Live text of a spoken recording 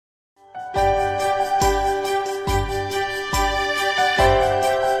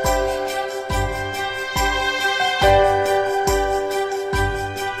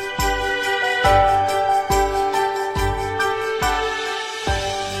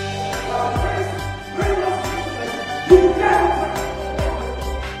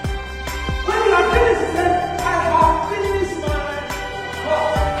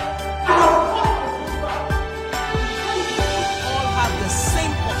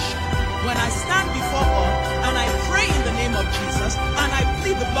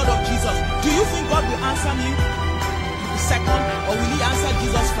will answer me second, or will he answer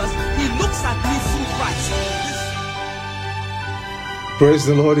Jesus first? He looks at me through Christ. Praise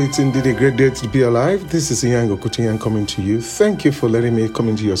the Lord. It's indeed a great day to be alive. This is Iyango Kutinyan coming to you. Thank you for letting me come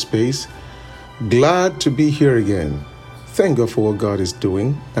into your space. Glad to be here again. Thank God for what God is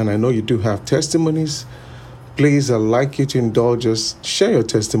doing. And I know you do have testimonies. Please, I'd like you to indulge us. Share your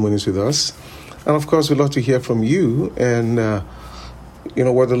testimonies with us. And of course, we'd love to hear from you and,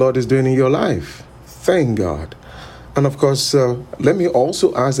 what the Lord is doing in your life. Thank God. And of course, let me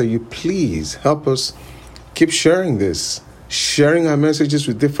also ask that you please help us keep sharing this, sharing our messages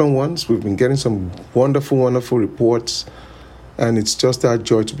with different ones. We've been getting some wonderful, wonderful reports, and it's just our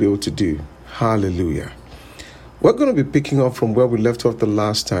joy to be able to do. Hallelujah. We're going to be picking up from where we left off the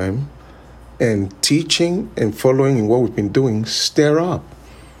last time and teaching and following in what we've been doing. Stir up.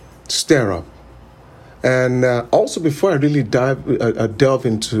 Stir up. And also, before I really delve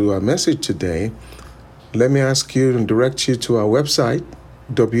into our message today, let me ask you and direct you to our website,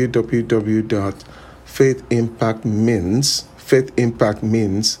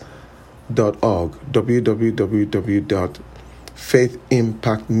 faithimpactmeans.org,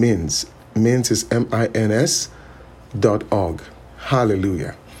 www.faithimpactmeans, means is MINS.org.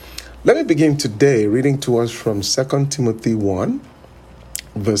 Hallelujah. Let me begin today reading to us from 2 Timothy 1,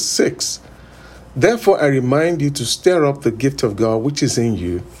 verse 6. Therefore, I remind you to stir up the gift of God which is in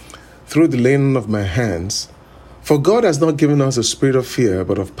you through the laying of my hands. For God has not given us a spirit of fear,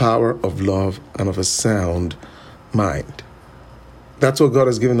 but of power, of love, and of a sound mind. That's what God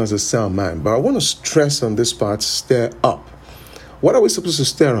has given us, a sound mind. But I want to stress on this part, stir up. What are we supposed to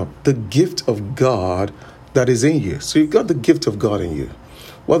stir up? The gift of God that is in you. So you've got the gift of God in you.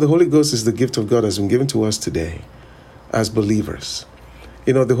 Well, the Holy Ghost is the gift of God that has been given to us today as believers.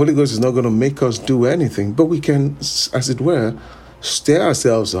 The Holy Ghost is not going to make us do anything, but we can, as it were, stir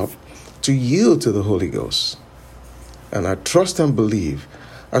ourselves up to yield to the Holy Ghost. And I trust and believe,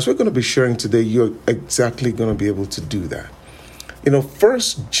 as we're going to be sharing today, you're exactly going to be able to do that.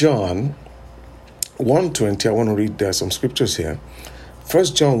 1 John 1:20, I want to read some scriptures here.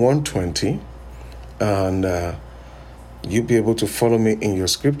 1 John 1:20, and you'll be able to follow me in your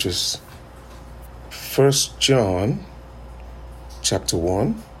scriptures. 1 John chapter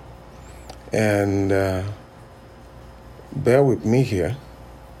 1, and bear with me here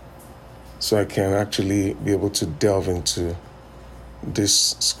so I can actually be able to delve into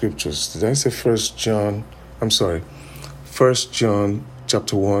these scriptures. Did I say 1 John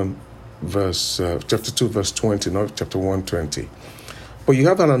chapter 1 chapter 2 verse 20, not chapter 1:20. But you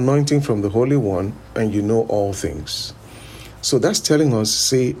have an anointing from the Holy One, and you know all things. So that's telling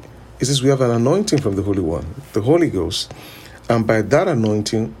us, it says we have an anointing from the Holy One, the Holy Ghost, and by that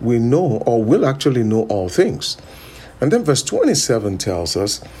anointing we know, or will actually know, all things. And then verse 27 tells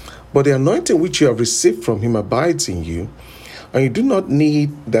us, but the anointing which you have received from him abides in you, and you do not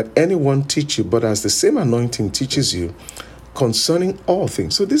need that anyone teach you, but as the same anointing teaches you concerning all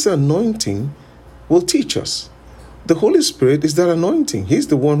things. So this anointing will teach us. The Holy Spirit is that anointing. He's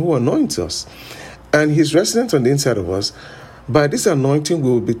the one who anoints us, and he's resident on the inside of us. By this anointing we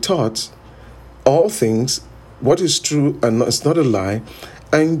will be taught all things, what is true and it's not a lie,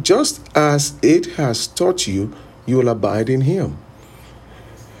 and just as it has taught you, you will abide in him.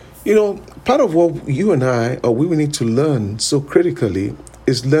 Part of what you and I, or we will need to learn so critically,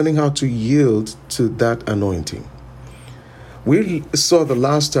 is learning how to yield to that anointing. We saw the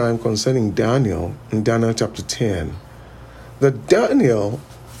last time concerning Daniel, in Daniel chapter 10, that Daniel,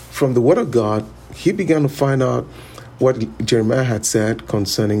 from the word of God, he began to find out what Jeremiah had said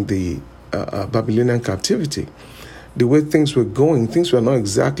concerning the Babylonian captivity. The way things were going, things were not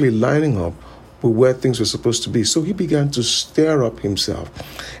exactly lining up with where things were supposed to be. So he began to stir up himself.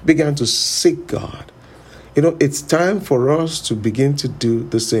 He began to seek God. It's time for us to begin to do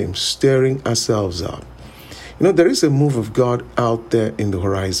the same, stirring ourselves up. There is a move of God out there in the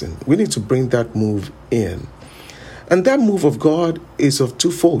horizon. We need to bring that move in. And that move of God is of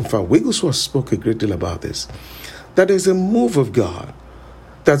twofold. In fact, Wigglesworth spoke a great deal about this. That is a move of God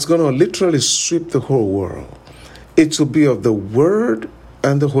that's going to literally sweep the whole world. It will be of the Word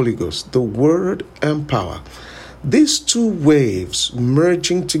and the Holy Ghost, the Word and power. These two waves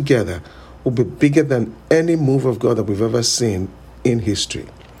merging together will be bigger than any move of God that we've ever seen in history.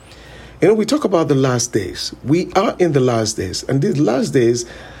 We talk about the last days. We are in the last days. And these last days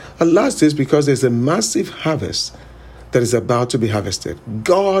are last days because there's a massive harvest that is about to be harvested.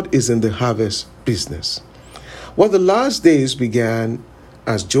 God is in the harvest business. Well, the last days began,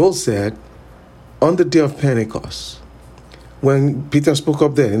 as Joel said, on the day of Pentecost, when Peter spoke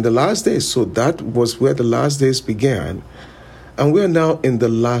up there in the last days. So that was where the last days began. And we are now in the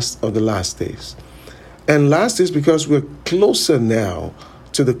last of the last days. And last is because we're closer now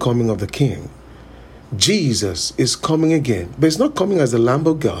to the coming of the King. Jesus is coming again, but he's not coming as the Lamb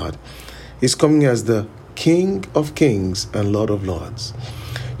of God. He's coming as the King of Kings and Lord of Lords.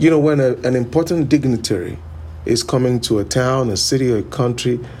 You know, when an important dignitary is coming to a town, a city, or a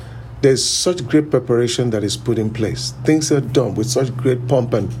country, there's such great preparation that is put in place. Things are done with such great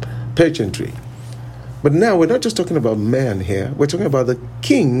pomp and pageantry. But now we're not just talking about man here. We're talking about the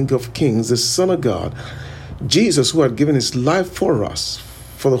King of Kings, the Son of God, Jesus, who had given his life for us,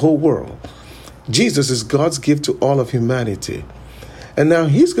 for the whole world. Jesus is God's gift to all of humanity. And now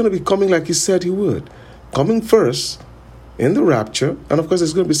he's going to be coming like he said he would. Coming first in the rapture, and of course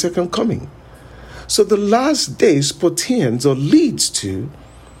there's going to be second coming. So the last days portends or leads to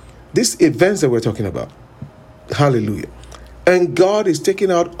these events that we're talking about. Hallelujah. And God is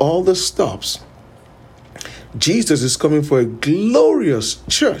taking out all the stops. Jesus is coming for a glorious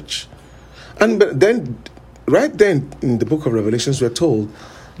church. And then, right then in the book of Revelations, we're told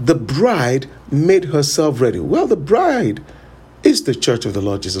the bride made herself ready. Well, the bride is the church of the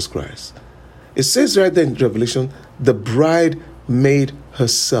Lord Jesus Christ. It says right there in Revelation, the bride made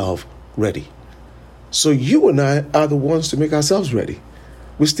herself ready. So you and I are the ones to make ourselves ready.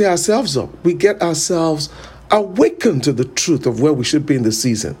 We stay ourselves up. We get ourselves awakened to the truth of where we should be in the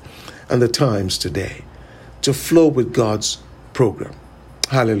season and the times today to flow with God's program.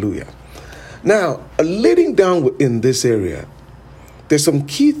 Hallelujah. Now, leading down in this area, there's some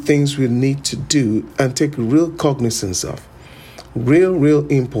key things we need to do and take real cognizance of. Real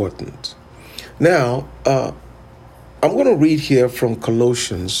important. Now, I'm going to read here from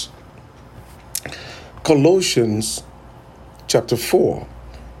Colossians chapter 4.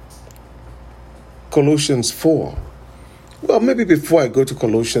 Colossians 4. Well, maybe before I go to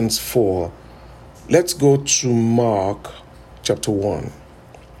Colossians 4, let's go to Mark chapter 1.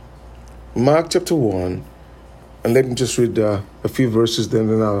 Mark chapter 1, and let me just read a few verses,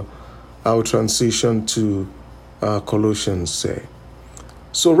 then I'll transition to Colossians, say.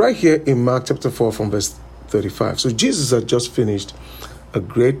 So right here in Mark chapter 4 from verse 35. So Jesus had just finished a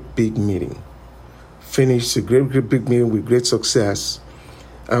great big meeting. Finished a great big meeting with great success.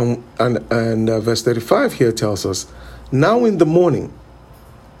 And verse 35 here tells us, now in the morning,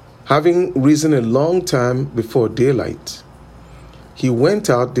 having risen a long time before daylight, he went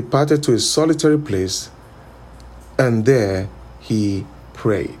out, departed to a solitary place, and there he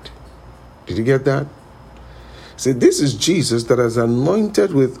prayed. Did you get that? See, this is Jesus that is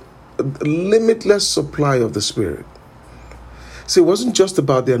anointed with a limitless supply of the Spirit. See, it wasn't just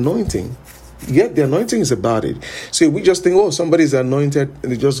about the anointing. Yet the anointing is about it. See, we just think, oh, somebody's anointed,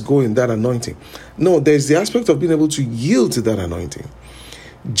 and they just go in that anointing. No, there's the aspect of being able to yield to that anointing.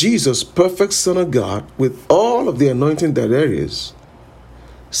 Jesus, perfect Son of God, with all of the anointing that there is,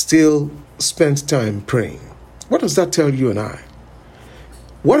 still spent time praying. What does that tell you and I?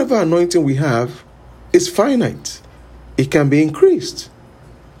 Whatever anointing we have is finite. It can be increased.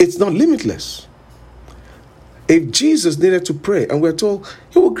 It's not limitless. If Jesus needed to pray, and we're told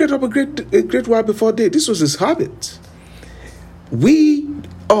he will get up a great while before day, this was his habit. We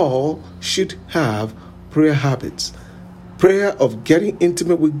all should have prayer habits. Prayer of getting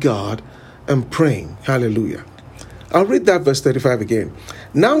intimate with God and praying. Hallelujah. I'll read that verse 35 again.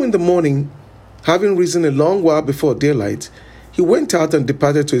 Now in the morning, having risen a long while before daylight, he went out and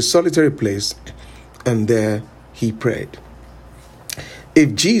departed to a solitary place, and there he prayed.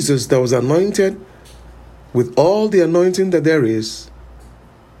 If Jesus, that was anointed with all the anointing that there is,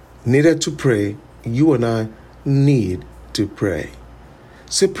 needed to pray, you and I need to pray.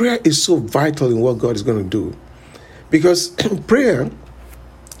 See, prayer is so vital in what God is going to do. Because praying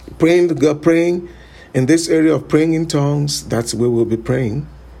in this area of praying in tongues, that's where we'll be praying.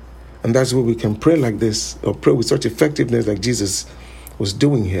 And that's where we can pray like this, or pray with such effectiveness like Jesus was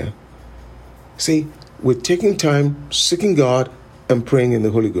doing here. See, we're taking time, seeking God, and praying in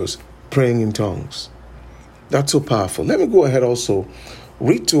the Holy Ghost, praying in tongues. That's so powerful. Let me go ahead also,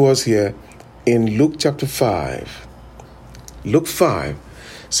 read to us here in Luke chapter 5. Luke 5.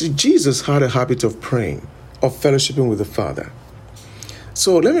 See, Jesus had a habit of praying, of fellowshipping with the Father.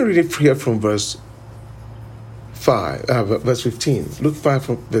 So let me read it here from verse 15. Luke 5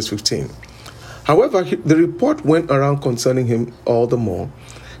 from verse 15. However, the report went around concerning him all the more.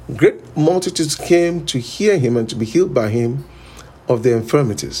 Great multitudes came to hear him and to be healed by him of their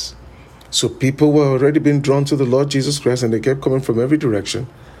infirmities. So people were already being drawn to the Lord Jesus Christ, and they kept coming from every direction.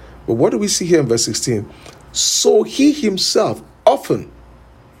 But what do we see here in verse 16? So he himself often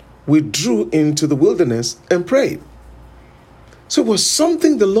withdrew into the wilderness and prayed. So it was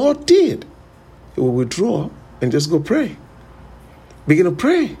something the Lord did. He would withdraw and just go pray. Begin to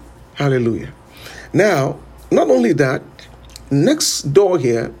pray. Hallelujah. Now, not only that, next door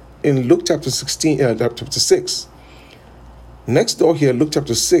here in Luke chapter 6, next door here, Luke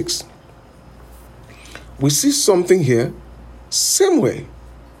chapter 6, we see something here, same way.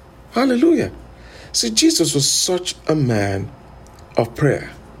 Hallelujah. See, Jesus was such a man of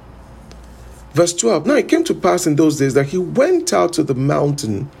prayer. Verse 12, now it came to pass in those days that he went out to the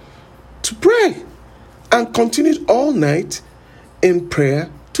mountain to pray and continued all night in prayer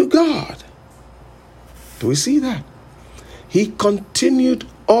to God. Do we see that? He continued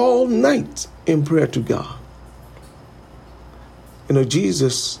all night in prayer to God. You know,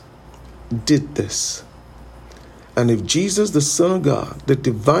 Jesus did this. And if Jesus, the Son of God, the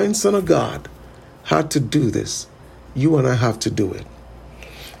divine Son of God, had to do this, you and I have to do it.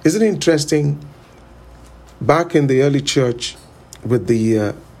 Isn't it interesting? Back in the early church, with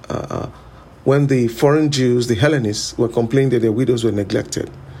the when the foreign Jews, the Hellenists, were complaining that their widows were neglected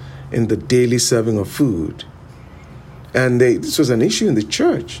in the daily serving of food, and this was an issue in the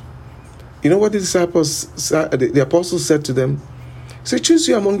church. You know what the apostles said to them? Say, choose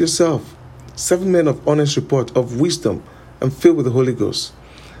you among yourself 7 men of honest report, of wisdom, and filled with the Holy Ghost,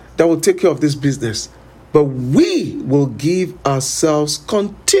 that will take care of this business. But we will give ourselves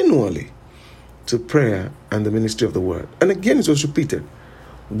continually to prayer and the ministry of the word. And again, it was repeated.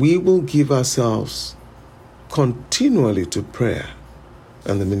 We will give ourselves continually to prayer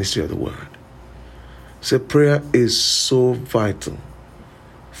and the ministry of the word. So prayer is so vital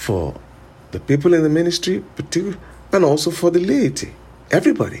for the people in the ministry, particularly, and also for the laity.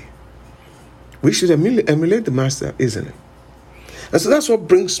 Everybody. We should emulate the master, isn't it? And so that's what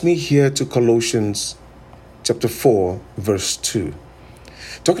brings me here to Colossians chapter 4, verse 2.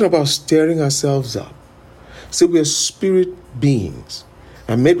 Talking about stirring ourselves up. See, we are spirit beings.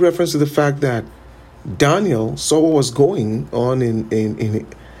 I made reference to the fact that Daniel saw what was going on in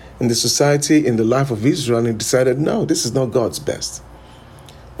the society, in the life of Israel, and he decided, no, this is not God's best.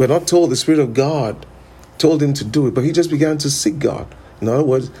 We're not told the Spirit of God told him to do it, but he just began to seek God. In other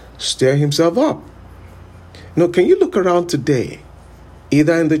words, stir himself up. Now, can you look around today,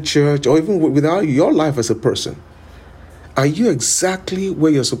 either in the church or even without your life as a person? Are you exactly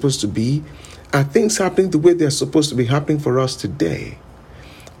where you're supposed to be? Are things happening the way they're supposed to be happening for us today?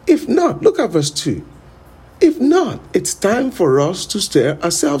 If not, look at verse 2. If not, it's time for us to stir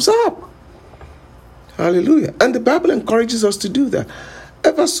ourselves up. Hallelujah. And the Bible encourages us to do that.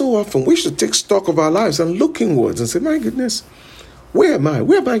 Ever so often, we should take stock of our lives and look inwards and say, my goodness, where am I?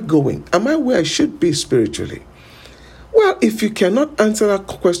 Where am I going? Am I where I should be spiritually? Well, if you cannot answer that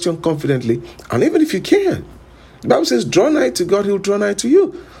question confidently, and even if you can, the Bible says, draw nigh to God, he will draw nigh to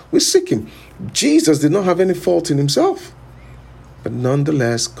you. We seek him. Jesus did not have any fault in himself, but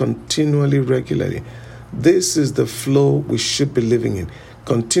nonetheless, continually, regularly. This is the flow we should be living in.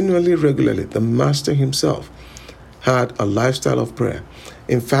 Continually, regularly. The Master himself had a lifestyle of prayer.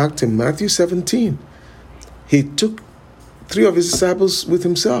 In fact, in Matthew 17, he took 3 of his disciples with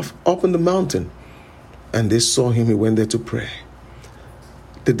himself up on the mountain, and they saw him. He went there to pray.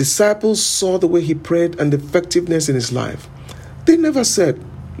 The disciples saw the way he prayed and the effectiveness in his life. They never said,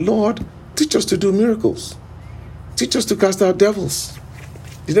 Lord, teach us to do miracles. Teach us to cast out devils.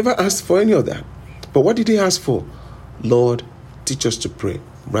 They never asked for any of that. But what did he ask for? Lord, teach us to pray.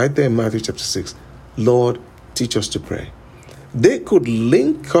 Right there in Matthew chapter 6. Lord, teach us to pray. They could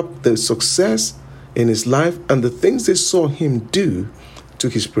link up the success in his life and the things they saw him do to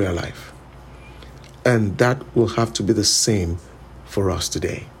his prayer life. And that will have to be the same for us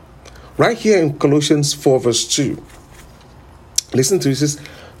today. Right here in Colossians 4 verse 2. Listen to it. It says,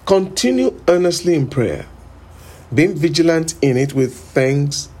 continue earnestly in prayer, being vigilant in it with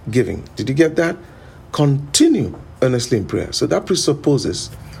thanksgiving. Did you get that? Continue earnestly in prayer. So that presupposes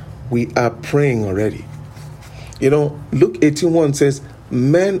we are praying already. You know, Luke 18:1 says,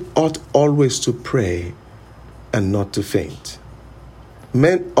 men ought always to pray and not to faint.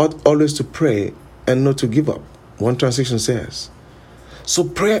 Men ought always to pray and not to give up. One translation says. So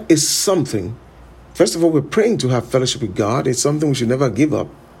prayer is something. First of all, we're praying to have fellowship with God. It's something we should never give up.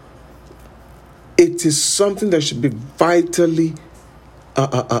 It is something that should be vitally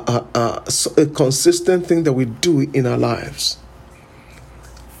a consistent thing that we do in our lives.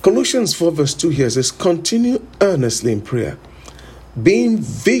 Colossians 4 verse 2 here says, continue earnestly in prayer, being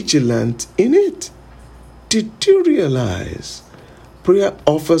vigilant in it. Did you realize prayer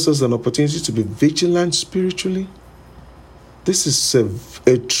offers us an opportunity to be vigilant spiritually? This is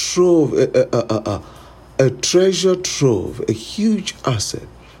a trove, a treasure trove, a huge asset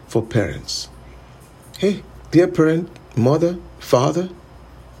for parents. Hey, dear parent, mother, father,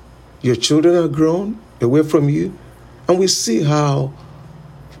 your children are grown away from you, and we see how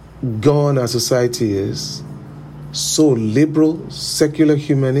gone our society is, so liberal, secular,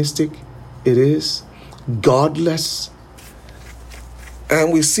 humanistic it is, godless.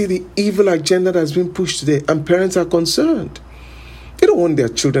 And we see the evil agenda that's been pushed today, and parents are concerned. They don't want their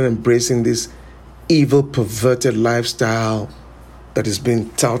children embracing this evil, perverted lifestyle that is being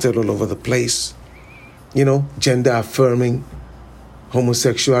touted all over the place. Gender affirming,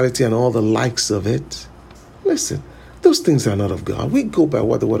 homosexuality and all the likes of it. Listen, those things are not of God. We go by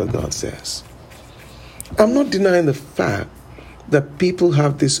what the Word of God says. I'm not denying the fact that people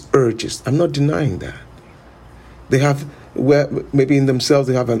have these urges. I'm not denying that. They have, maybe in themselves,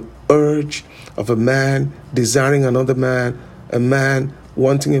 they have an urge of a man desiring another man, a man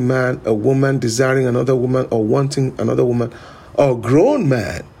wanting a man, a woman desiring another woman or wanting another woman, or a grown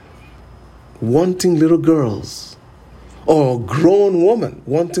man wanting little girls, or a grown woman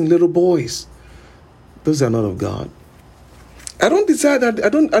wanting little boys. Those are not of God. I don't desire that. I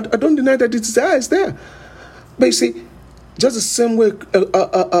don't deny that the desire is there. But you see, just the same way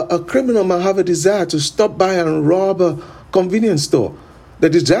a criminal might have a desire to stop by and rob a convenience store. The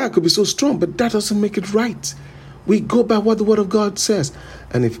desire could be so strong, but that doesn't make it right. We go by what the Word of God says.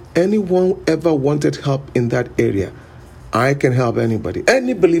 And if anyone ever wanted help in that area, I can help anybody.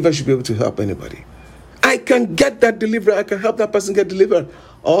 Any believer should be able to help anybody. I can get that delivered. I can help that person get delivered.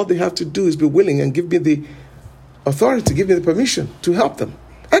 All they have to do is be willing and give me the authority, give me the permission to help them.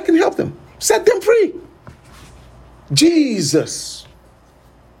 I can help them. Set them free. Jesus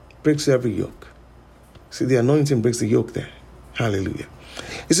breaks every yoke. See, the anointing breaks the yoke there. Hallelujah.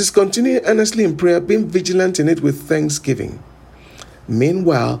 It says, continue earnestly in prayer, being vigilant in it with thanksgiving.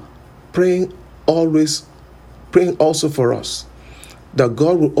 Meanwhile, praying also for us, that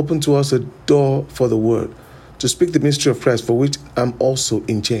God will open to us a door for the word, to speak the mystery of Christ, for which I'm also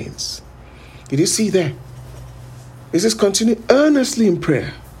in chains. Did you see there? It says, continue earnestly in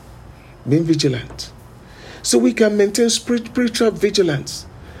prayer, being vigilant. So we can maintain spiritual vigilance.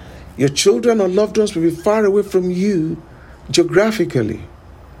 Your children or loved ones will be far away from you geographically,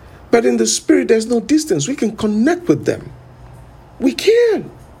 but in the spirit there's no distance. We can connect with them. We can.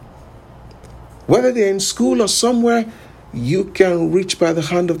 Whether they're in school or somewhere, you can reach by the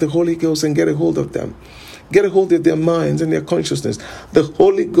hand of the Holy Ghost and get a hold of them. Get a hold of their minds and their consciousness. The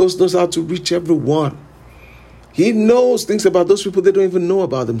Holy Ghost knows how to reach everyone. He knows things about those people they don't even know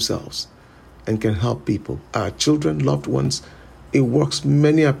about themselves, and can help people. Our children, loved ones, it works.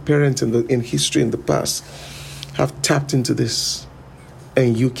 Many are parents in history in the past have tapped into this,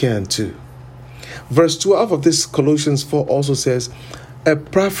 and you can too. Verse 12 of this Colossians 4 also says,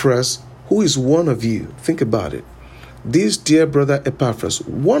 Epaphras, who is one of you. Think about it. This dear brother Epaphras,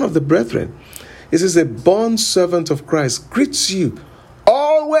 one of the brethren, is a bond servant of Christ, greets you,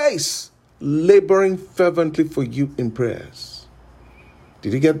 always laboring fervently for you in prayers.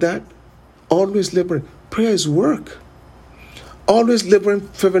 Did you get that? Always laboring. Prayer is work. Always laboring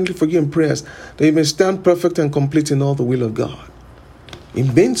fervently for you in prayers, that you may stand perfect and complete in all the will of God.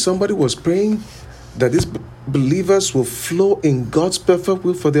 It means somebody was praying that these believers will flow in God's perfect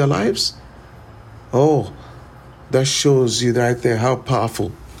will for their lives. Oh, that shows you right there how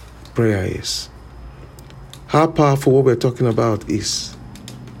powerful prayer is. How powerful what we're talking about is.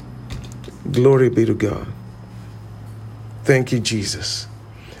 Glory be to God. Thank you, Jesus.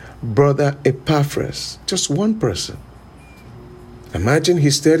 Brother Epaphras, just one person. Imagine he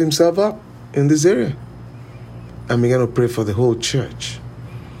stirred himself up in this area and began to pray for the whole church.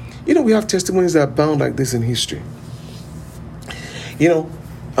 We have testimonies that abound like this in history.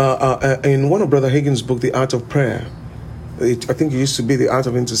 In one of Brother Hagin's book, The Art of Prayer, I think it used to be The Art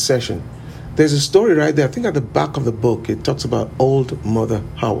of Intercession, there's a story right there. I think at the back of the book, it talks about Old Mother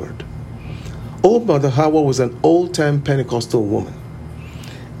Howard. Old Mother Howard was an old-time Pentecostal woman.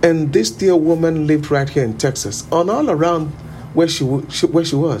 And this dear woman lived right here in Texas, and all around where she was. It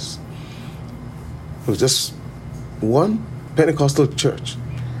was just one Pentecostal church.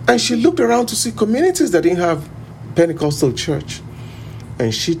 And she looked around to see communities that didn't have Pentecostal church.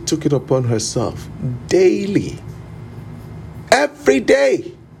 And she took it upon herself daily. Every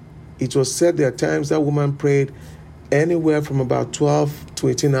day. It was said there are times that woman prayed anywhere from about 12 to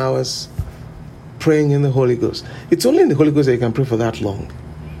 18 hours praying in the Holy Ghost. It's only in the Holy Ghost that you can pray for that long.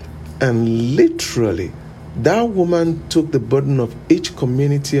 And literally, that woman took the burden of each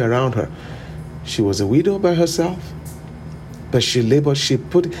community around her. She was a widow by herself, but she labored. She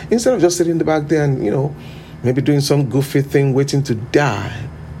put, instead of just sitting in the back there and, maybe doing some goofy thing, waiting to die,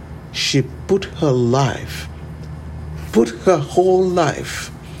 she put her whole life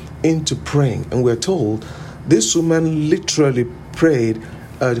into praying. And we're told this woman literally prayed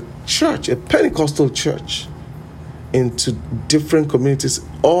a church, a Pentecostal church, into different communities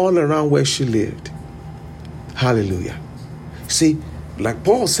all around where she lived. Hallelujah. See, like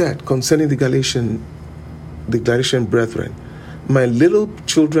Paul said concerning the Galatian brethren, my little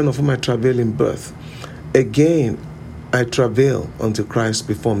children of whom I travail in birth, again I travail until Christ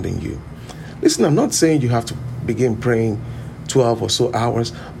be formed in you. Listen, I'm not saying you have to begin praying 12 or so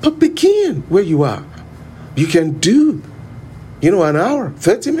hours, but begin where you are. You can do, an hour,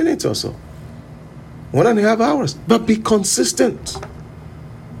 30 minutes or so, 1.5 hours, but be consistent.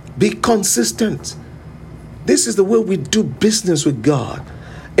 Be consistent. This is the way we do business with God,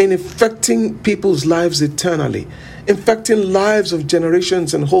 in affecting people's lives eternally, infecting lives of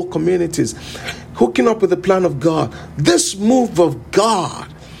generations and whole communities, hooking up with the plan of God. This move of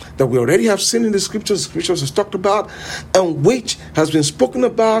God that we already have seen in the scriptures has talked about, and which has been spoken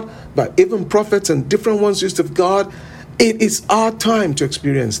about by even prophets and different ones used of God. It is our time to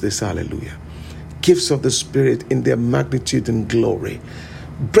experience this. Hallelujah. Gifts of the Spirit in their magnitude and glory,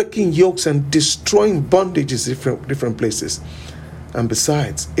 breaking yokes and destroying bondages different places. And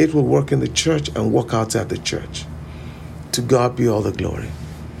besides, it will work in the church and work outside the church. To God be all the glory.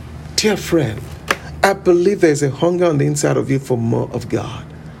 Dear friend, I believe there's a hunger on the inside of you for more of God.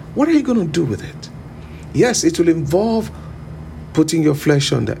 What are you going to do with it? Yes, it will involve putting your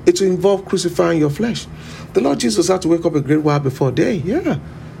flesh under. It will involve crucifying your flesh. The Lord Jesus had to wake up a great while before day. Yeah.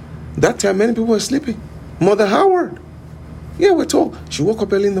 That time many people were sleeping. Mother Howard. Yeah, we're told she woke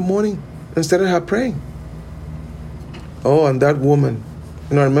up early in the morning and started her praying. Oh, and that woman.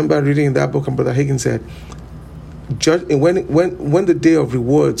 I remember reading in that book, and Brother Hagin said, when the day of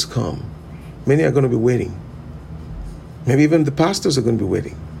rewards come, many are going to be waiting. Maybe even the pastors are going to be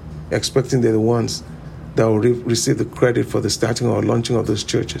waiting, expecting they're the ones that will receive the credit for the starting or launching of those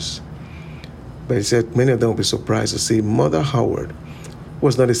churches. But he said many of them will be surprised to see Mother Howard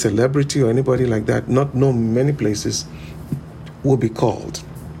was not a celebrity or anybody like that, not known many places, will be called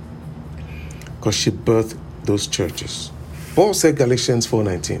because she birthed those churches. Paul said, Galatians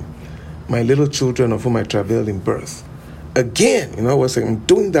 4:19, my little children of whom I travailed in birth. Again, I'm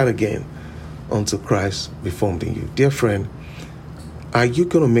doing that again until Christ be formed in you. Dear friend, are you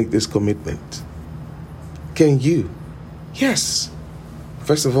going to make this commitment? Can you? Yes.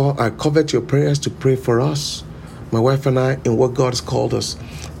 First of all, I covet your prayers to pray for us, my wife and I, in what God has called us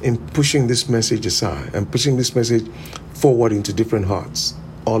in pushing this message aside and pushing this message forward into different hearts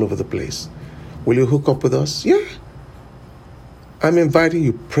all over the place. Will you hook up with us? Yeah. I'm inviting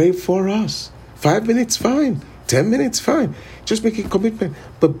you. Pray for us. 5 minutes, fine. 10 minutes, fine. Just make a commitment.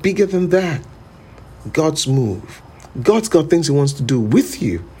 But bigger than that, God's move. God's got things He wants to do with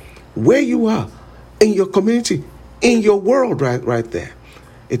you, where you are, in your community, in your world, right there.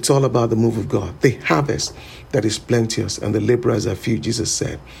 It's all about the move of God. The harvest that is plenteous and the laborers are few. Jesus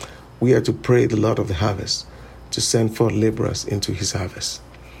said, we are to pray the Lord of the harvest to send forth laborers into His harvest.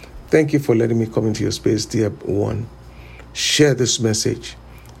 Thank you for letting me come into your space, dear one. Share this message,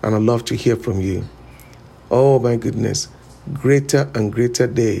 and I'd love to hear from you. Oh my goodness, greater and greater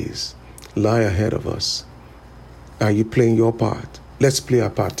days lie ahead of us. Are you playing your part? Let's play our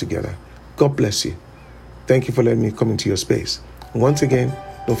part together. God bless you. Thank you for letting me come into your space. Once again,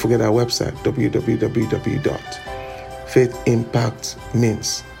 don't forget our website,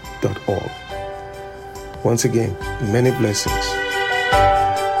 www.faithimpactmeans.org. Once again, many blessings.